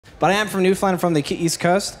but I am from Newfoundland, from the East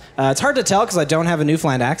Coast. It's hard to tell because I don't have a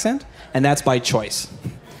Newfoundland accent, and that's by choice.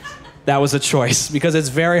 That was a choice, because it's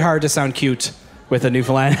very hard to sound cute with a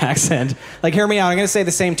Newfoundland accent. Like, hear me out. I'm going to say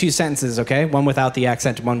the same 2 sentences, okay? One without the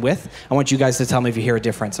accent, one with. I want you guys to tell me if you hear a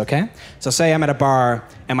difference, okay? So say I'm at a bar,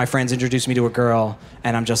 and my friends introduce me to a girl,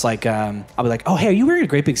 and I'm just like, I'll be like, oh, hey, are you wearing a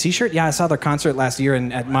Great Big Sea shirt? Yeah, I saw their concert last year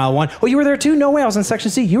at Mile 1. Oh, you were there too? No way, I was in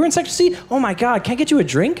Section C. You were in Section C? Oh my God, can I get you a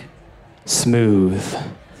drink? Smooth.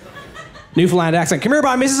 Newfoundland accent. Come here,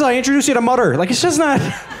 bye, Mrs. I introduce you to Mother. Like, it's just not...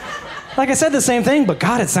 Like, I said the same thing, but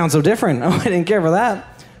God, it sounds so different. Oh, I didn't care for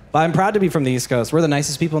that. But I'm proud to be from the East Coast. We're the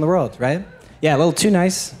nicest people in the world, right? Yeah, a little too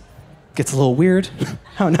nice. Gets a little weird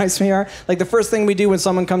how nice we are. Like, the first thing we do when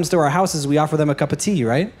someone comes to our house is we offer them a cup of tea,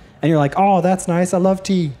 right? And you're like, oh, that's nice, I love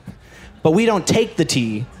tea. But we don't take the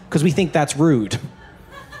tea because we think that's rude.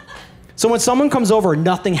 So when someone comes over,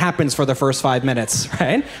 nothing happens for the first 5 minutes,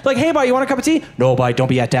 right? Like, hey, boy, you want a cup of tea? No, boy, don't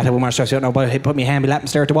be at that. I won't want to stress you out. No, boy, hey, put me hand, me lap, and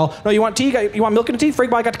stare at the wall. No, you want tea? You want milk in the tea?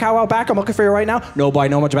 Frig, boy, I got the cow out back. I'm looking for you right now. No, boy,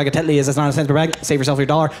 no much bag of Tetley is. That's not a cent per bag. Save yourself your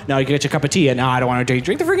 $1. Now you can get your cup of tea. And no, I don't want to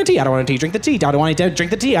drink the friggin' tea. I don't want to drink the tea. I don't want to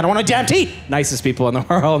drink the tea. I don't want to damn tea. Nicest people in the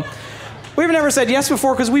world. We've never said yes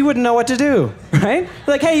before because we wouldn't know what to do, right?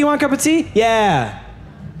 Like, hey, you want a cup of tea? Yeah.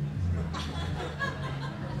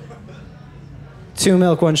 2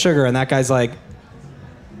 milk, 1 sugar. And that guy's like,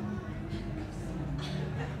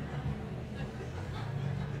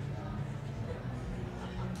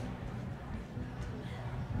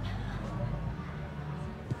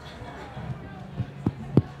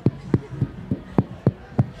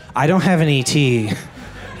 I don't have any tea.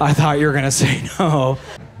 I thought you were gonna say no.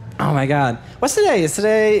 Oh my God. What's today? Is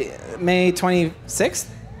today May 26th?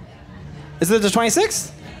 Is it the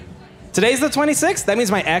 26th? Today's the 26th? That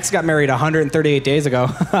means my ex got married 138 days ago.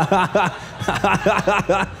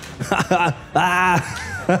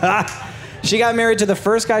 She got married to the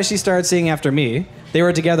first guy she started seeing after me. They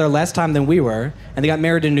were together less time than we were, and they got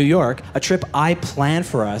married in New York, a trip I planned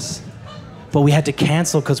for us. But we had to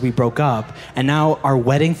cancel because we broke up, and now our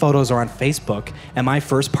wedding photos are on Facebook, and my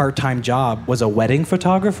first part-time job was a wedding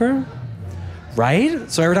photographer,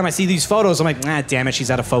 right? So every time I see these photos, I'm like, ah, damn it,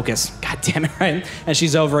 she's out of focus. God damn it, right? And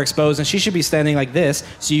she's overexposed, and she should be standing like this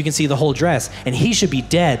so you can see the whole dress, and he should be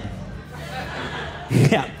dead.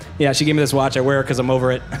 Yeah, she gave me this watch. I wear it because I'm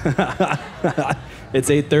over it. It's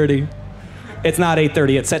 8:30. It's not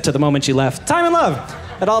 8:30. It's set to the moment she left. Time and love.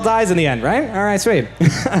 It all dies in the end, right? All right, sweet.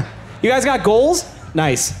 You guys got goals?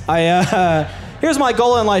 Nice. Here's my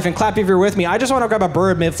goal in life, and clap if you're with me. I just want to grab a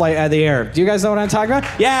bird mid-flight out of the air. Do you guys know what I'm talking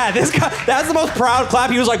about? Yeah, this guy, that's the most proud clap.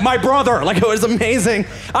 He was like, my brother. Like, it was amazing.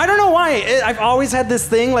 I don't know why. I've always had this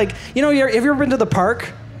thing, like, you know, have you ever been to the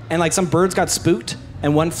park and like some birds got spooked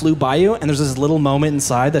and one flew by you and there's this little moment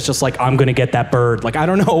inside that's just like, I'm gonna get that bird. Like, I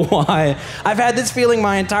don't know why. I've had this feeling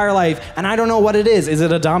my entire life and I don't know what it is. Is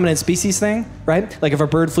it a dominant species thing, right? Like if a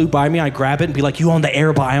bird flew by me, I'd grab it and be like, you own the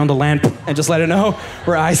air, but I own the land, and just let it know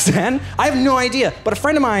where I stand. I have no idea. But a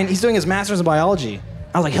friend of mine, he's doing his master's in biology.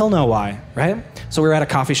 I was like, he'll know why, right? So we were at a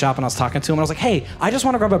coffee shop and I was talking to him and I was like, hey, I just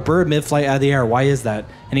want to grab a bird mid-flight out of the air. Why is that?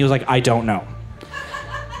 And he was like, I don't know.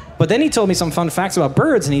 But then he told me some fun facts about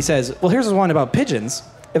birds and he says, well, here's one about pigeons.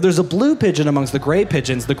 If there's a blue pigeon amongst the gray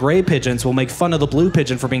pigeons will make fun of the blue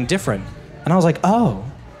pigeon for being different. And I was like, oh.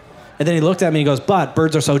 And then he looked at me and he goes, but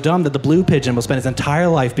birds are so dumb that the blue pigeon will spend his entire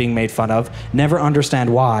life being made fun of, never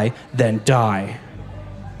understand why, then die.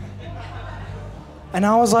 And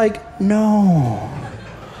I was like, no.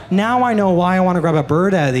 Now I know why I want to grab a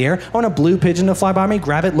bird out of the air. I want a blue pigeon to fly by me,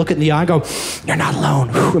 grab it, look it in the eye, and go, you're not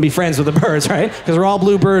alone. We'll be friends with the birds, right? Because we're all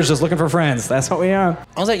blue birds just looking for friends. That's what we are.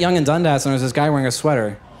 I was at Yonge and Dundas, and there was this guy wearing a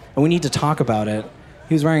sweater, and we need to talk about it.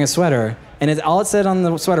 He was wearing a sweater, and all it said on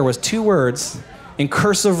the sweater was 2 words in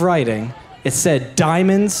cursive writing. It said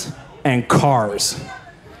diamonds and cars.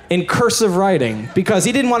 In cursive writing, because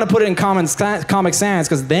he didn't want to put it in Comic Sans,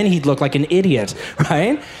 because then he'd look like an idiot,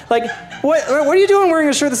 right? Like, what are you doing wearing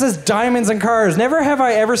a shirt that says diamonds and cars? Never have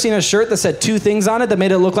I ever seen a shirt that said 2 things on it that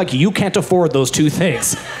made it look like you can't afford those 2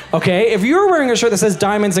 things, okay? If you're wearing a shirt that says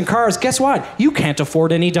diamonds and cars, guess what? You can't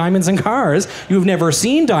afford any diamonds and cars. You've never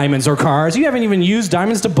seen diamonds or cars. You haven't even used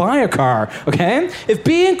diamonds to buy a car, okay? If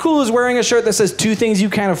being cool is wearing a shirt that says 2 things you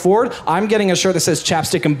can't afford, I'm getting a shirt that says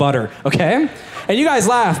chapstick and butter, okay? And you guys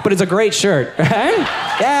laugh, but it's a great shirt, right?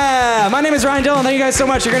 Yeah, my name is Ryan Dillon. Thank you guys so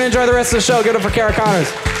much. You're going to enjoy the rest of the show. Give it up for Kara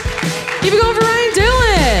Connors. Keep it going for Ryan.